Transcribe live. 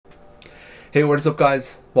Hey, what is up,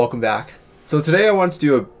 guys? Welcome back. So today I want to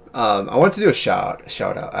do a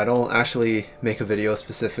shout out. I don't actually make a video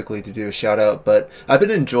specifically to do a shout out, but I've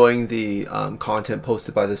been enjoying the content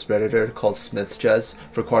posted by this redditor called SMITHJEZ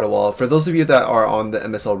for quite a while. For those of you that are on the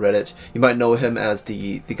MSL Reddit, you might know him as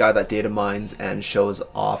the guy that data mines and shows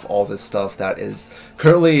off all this stuff that is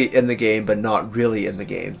currently in the game but not really in the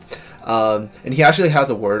game. And he actually has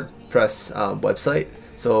a WordPress website.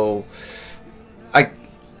 So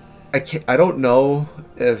I don't know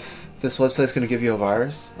if this website is going to give you a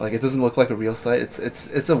virus. Like, it doesn't look like a real site. It's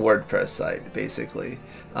a WordPress site basically,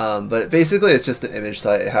 but basically it's just an image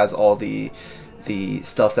site. It has all the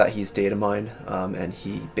stuff that he's data mined, and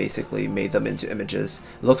he basically made them into images.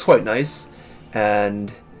 It looks quite nice, and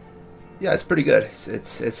yeah, it's pretty good.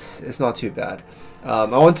 It's not too bad. I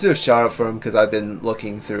want to do a shout out for him because I've been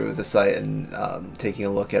looking through the site and taking a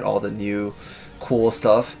look at all the new cool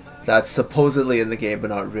stuff that's supposedly in the game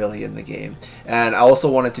but not really in the game. And I also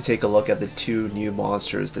wanted to take a look at the two new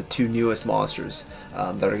monsters, the two newest monsters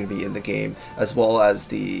that are going to be in the game, as well as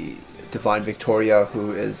the Divine Victoria,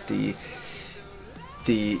 who is the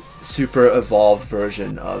super evolved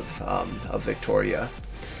version of Victoria.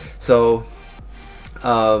 So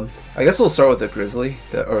I guess we'll start with the Grizzly,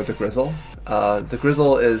 the Grizzle. The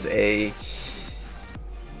Grizzle is a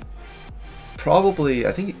probably,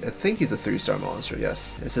 I think he's a 3-star monster.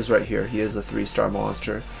 Yes, it says right here he is a 3-star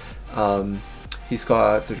monster. He's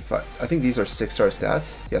got 35. I think these are 6-star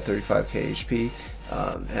stats. Yeah, 35k HP,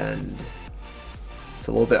 and it's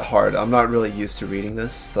a little bit hard. I'm not really used to reading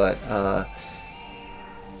this, but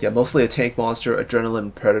yeah, mostly a tank monster,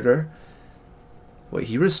 adrenaline predator. Wait,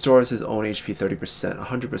 he restores his own HP 30%,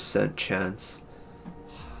 100% chance.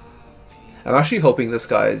 I'm actually hoping this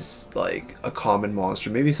guy's like a common monster,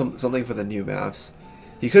 maybe something for the new maps.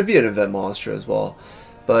 He could be an event monster as well,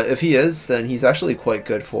 but if he is, then he's actually quite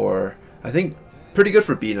good for, I think, pretty good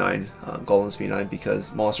for B9, Golem's B9,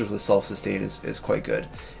 because monsters with self-sustain is quite good.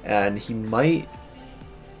 And he might,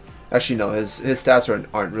 actually no, his stats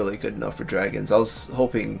aren't really good enough for dragons. I was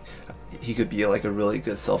hoping he could be like a really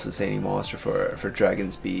good self-sustaining monster for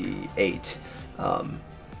dragons B8,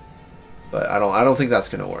 but I don't think that's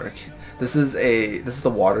gonna work. This is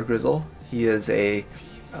the Water Grizzle. He is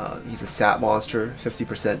he's a sap monster,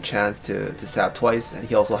 50% chance to sap twice, and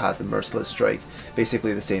he also has the Merciless Strike,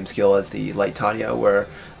 basically the same skill as the Light Tanya, where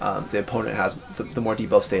the opponent has the more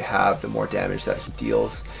debuffs they have, the more damage that he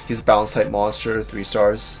deals. He's a balance type monster, 3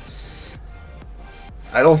 stars.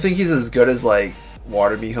 I don't think he's as good as like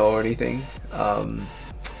Water Miho or anything.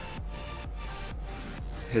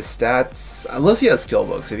 His stats, unless he has skill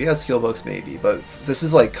books. If he has skill books, maybe, but this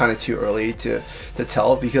is like kind of too early to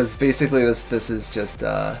tell, because basically this is just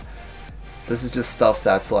stuff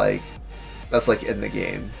that's like in the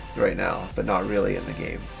game right now, but not really in the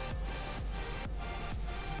game.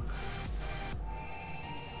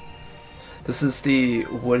 This is the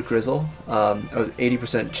Wood Grizzle,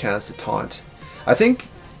 80% chance to taunt. I think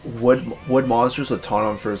wood monsters with taunt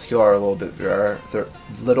on first skill are a little bit rare. They're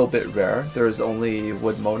a little bit rare. There's only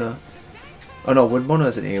Wood Mona. Oh no, Wood Mona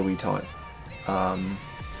is an AoE taunt.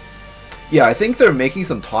 Yeah, I think they're making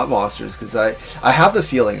some taunt monsters, because I have the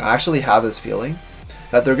feeling, I actually have this feeling,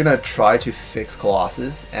 that they're gonna try to fix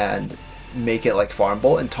Colossus and make it like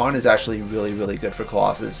farmable, and taunt is actually really good for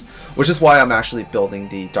Colossus, which is why I'm actually building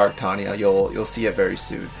the Dark Tanya. You'll see it very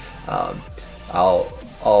soon.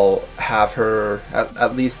 I'll have her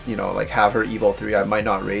at least, you know, like have her Evo 3. I might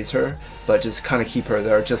not raise her, but just kind of keep her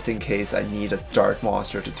there just in case I need a dark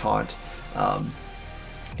monster to taunt,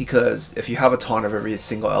 because if you have a taunt of every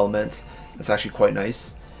single element, that's actually quite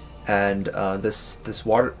nice. And this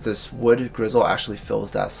Wood Grizzle actually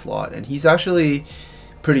fills that slot, and he's actually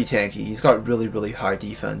pretty tanky. He's got really high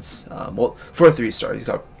defense. Well, for a 3-star, he's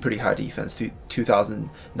got pretty high defense,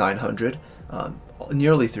 2,900,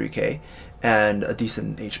 nearly 3k, and a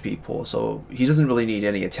decent HP pool, so he doesn't really need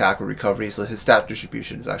any attack or recovery, so his stat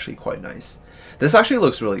distribution is actually quite nice. This actually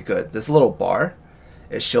looks really good. This little bar,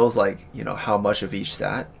 it shows like, you know, how much of each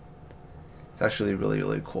stat. It's actually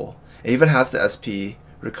really cool. It even has the SP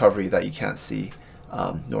recovery that you can't see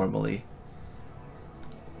normally.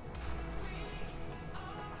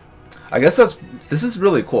 I guess this is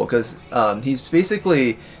really cool, because he's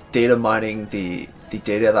basically data mining the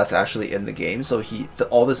data that's actually in the game, so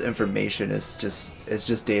all this information is just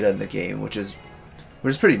data in the game, which is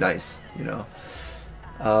pretty nice, you know.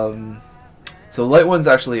 So Light One's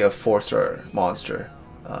actually a 4-star monster,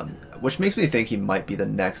 which makes me think he might be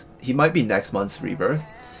next month's Rebirth.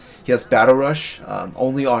 He has Battle Rush,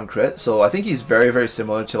 only on crit, so I think he's very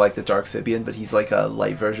similar to like the Dark Phibian, but he's like a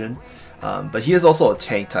light version. But he is also a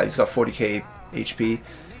tank type. He's got 40k HP,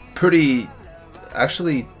 pretty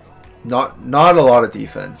actually not a lot of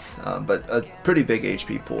defense, but a pretty big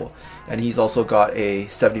HP pool, and he's also got a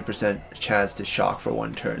 70% chance to shock for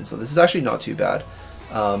 1 turn. So this is actually not too bad.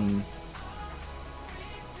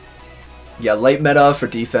 Yeah, light meta for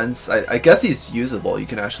defense. I guess he's usable. You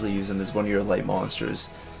can actually use him as one of your light monsters.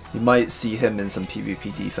 You might see him in some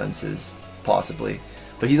PvP defenses, possibly.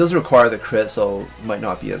 But he does require the crit, so might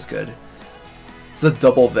not be as good. It's a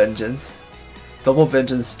double vengeance. Double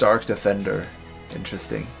vengeance Dark Defender.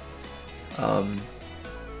 Interesting.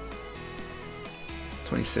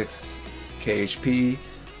 26 KHP,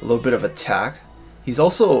 a little bit of attack. He's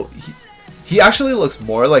also... He actually looks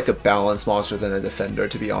more like a balanced monster than a defender,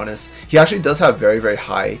 to be honest. He actually does have very, very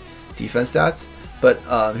high defense stats, but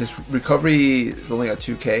his recovery is only at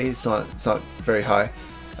 2k. It's not very high.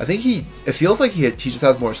 I think it feels like he just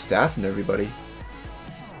has more stats than everybody.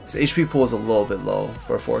 His HP pool is a little bit low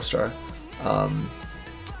for a 4-star.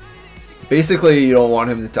 Basically, you don't want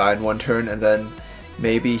him to die in 1 turn, and then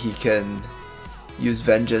maybe he can use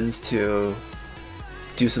Vengeance to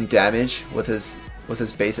do some damage with his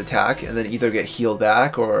base attack, and then either get healed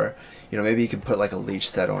back, or maybe you can put like a leech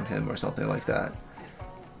set on him or something like that.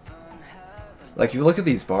 Like if you look at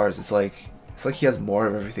these bars, it's like he has more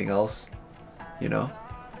of everything else. He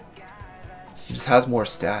just has more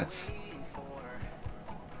stats.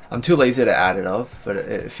 I'm too lazy to add it up, but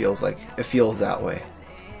it feels that way.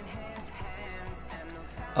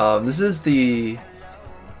 This is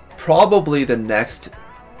probably the next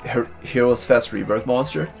Heroes Fest Rebirth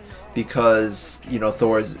monster, because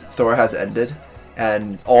Thor has ended,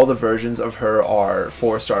 and all the versions of her are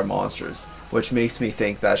 4-star monsters, which makes me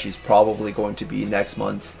think that she's probably going to be next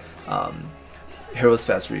month's Heroes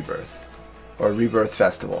Fest Rebirth, or Rebirth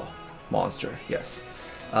Festival monster. Yes.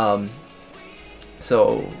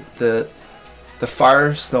 So the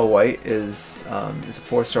Fire Snow White is a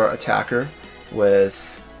 4-star attacker with...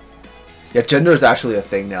 Yeah, gender is actually a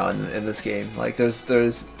thing now in this game. Like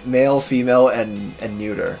there's male, female, and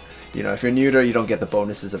neuter. If you're neuter, you don't get the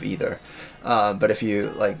bonuses of either. But if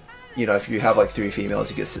you if you have like 3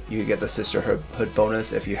 females, you get the sisterhood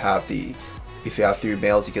bonus. If you have 3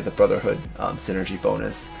 males, you get the brotherhood synergy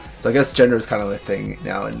bonus. So I guess gender is kind of a thing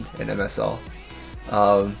now in MSL.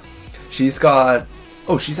 She's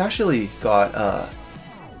actually got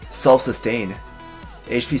self-sustain,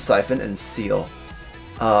 HP Siphon, and Seal.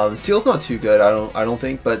 Seal's not too good, I don't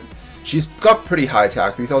think, but she's got pretty high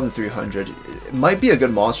attack, 3,300. It might be a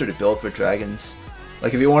good monster to build for dragons.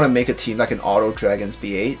 Like if you want to make a team that can auto dragons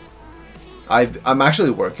B8, I'm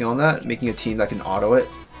actually working on that, making a team that can auto it.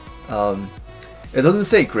 It doesn't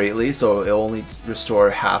say greatly, so it'll only restore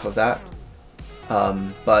half of that.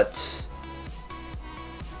 But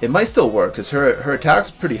it might still work because her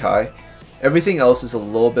attack's pretty high. Everything else is a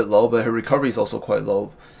little bit low, but her recovery is also quite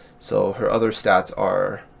low. So her other stats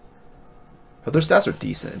are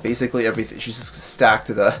decent. Basically everything, she's just stacked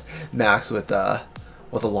to the max with a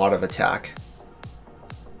lot of attack.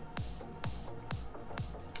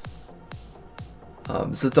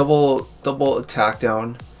 It's a double attack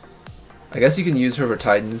down. I guess you can use her for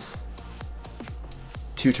Titans.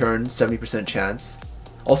 2 turns, 70% chance.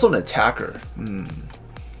 Also an attacker.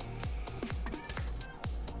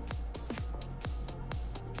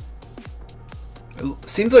 It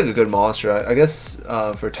seems like a good monster. I guess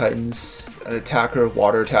for Titans, an attacker,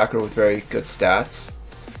 water attacker with very good stats.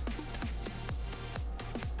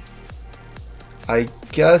 I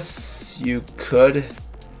guess you could.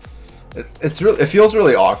 It feels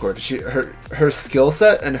really awkward. Her skill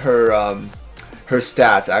set and her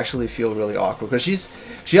stats actually feel really awkward because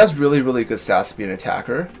she has really good stats to be an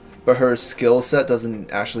attacker, but her skill set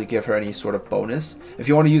doesn't actually give her any sort of bonus. If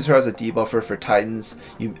you want to use her as a debuffer for Titans,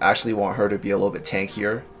 you actually want her to be a little bit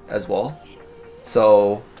tankier as well.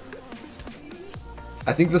 So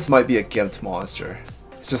I think this might be a gimped monster.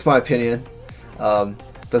 It's just my opinion.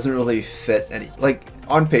 Doesn't really fit any, like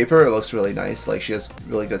on paper it looks really nice, like she has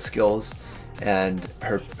really good skills and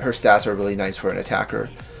her stats are really nice for an attacker,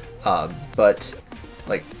 but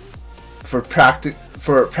like for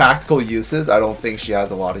practical uses, I don't think she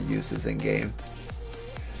has a lot of uses in game.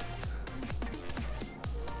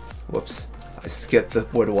 Whoops, I skipped the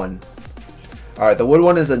wood one. Alright, the wood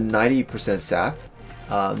one is a 90% sap,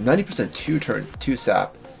 90% 2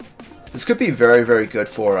 sap. This could be very good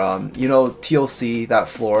for TLC, that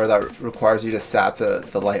floor that requires you to sap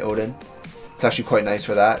the Light Odin. It's actually quite nice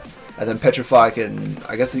for that. And then Petrify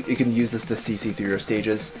I guess you can use this to CC through your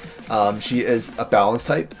stages. She is a balance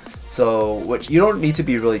type, so you don't need to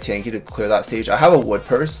be really tanky to clear that stage. I have a wood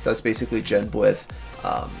purse that's basically gemmed with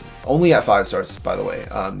only at 5 stars, by the way.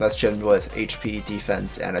 That's gemmed with HP,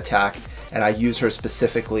 defense, and attack, and I use her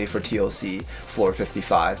specifically for TOC floor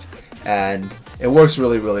 55, and it works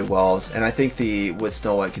really, really well. And I think with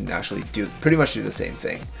Snow White can actually pretty much do the same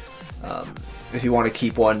thing. If you want to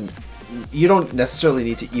keep one, you don't necessarily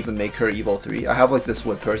need to even make her Evo 3. I have like this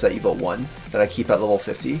wood purse at Evo 1 that I keep at level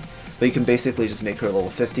 50, but you can basically just make her level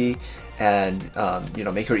 50 and you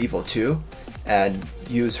know, make her Evo 2 and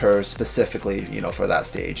use her specifically, you know, for that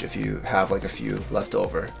stage. If you have like a few left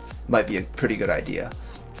over, might be a pretty good idea.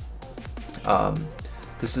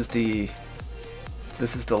 This is the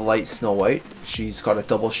light Snow White. She's got a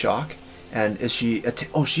double shock, and is she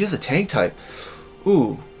oh, she is a tank type.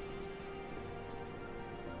 Ooh,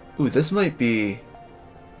 this might be,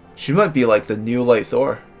 she might be like the new light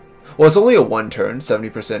Thor. Well, it's only a 1 turn,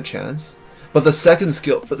 70% chance. But the second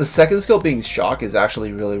skill being shock is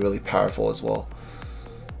actually really, really powerful as well.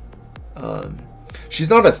 She's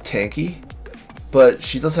not as tanky, but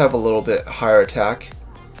she does have a little bit higher attack.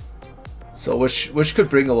 So which could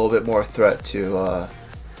bring a little bit more threat to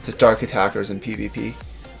dark attackers in PvP.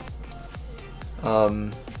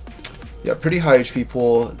 Yeah, pretty high HP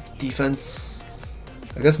pool. Defense,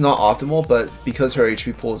 I guess not optimal, but because her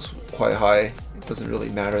HP pool is quite high, it doesn't really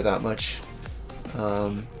matter that much.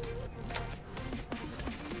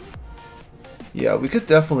 Yeah, we could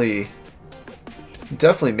definitely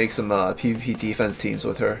make some PvP defense teams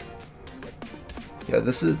with her. Yeah,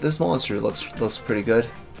 this monster looks pretty good.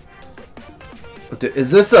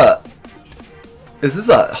 Is this a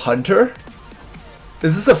hunter?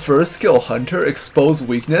 Is this a first skill hunter? Expose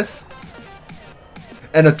weakness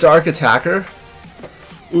and a dark attacker?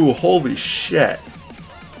 Ooh, holy shit!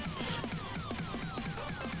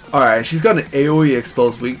 All right, she's got an AOE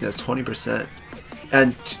exposed weakness 20%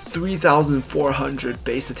 and 3,400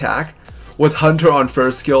 base attack with hunter on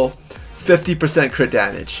first skill, 50% crit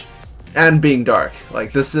damage, and being dark.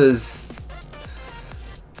 Like, this is,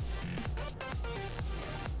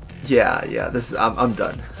 yeah, this is, I'm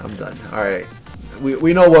done. All right,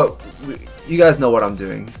 we know what you guys know what I'm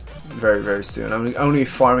doing very, very soon. I'm gonna be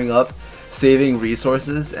farming up, saving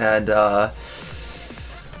resources, and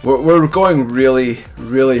we're going really,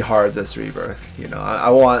 really hard this rebirth. You know, I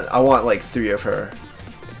want like 3 of her.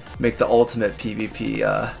 Make the ultimate PvP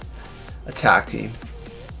attack team.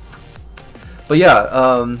 But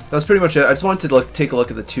yeah, that's pretty much it. I just wanted to take a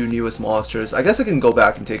look at the 2 newest monsters. I guess I can go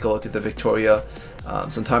back and take a look at the Victoria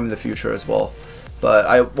sometime in the future as well. But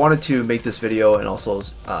I wanted to make this video and also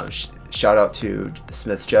shout out to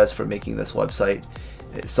SMITHJEZ for making this website.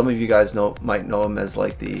 Some of you guys might know him as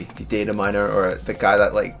like the data miner, or the guy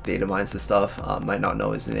that like data mines the stuff. Might not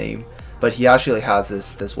know his name, but he actually has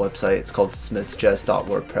this website. It's called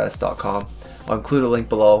smithjez.wordpress.com. I'll include a link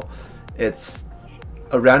below. It's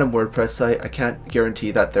a random WordPress site. I can't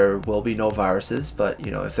guarantee that there will be no viruses, but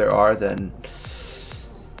you know, if there are, then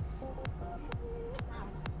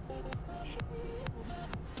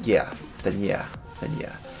yeah.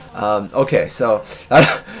 Okay, so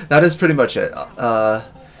that is pretty much it.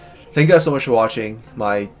 Thank you guys so much for watching.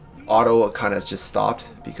 My auto kind of just stopped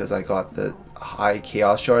because I got the high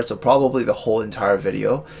chaos shard, so probably the whole entire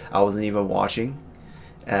video I wasn't even watching,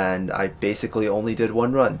 and I basically only did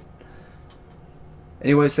 1 run.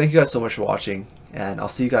 Anyways, thank you guys so much for watching, and I'll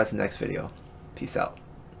see you guys in the next video. Peace out.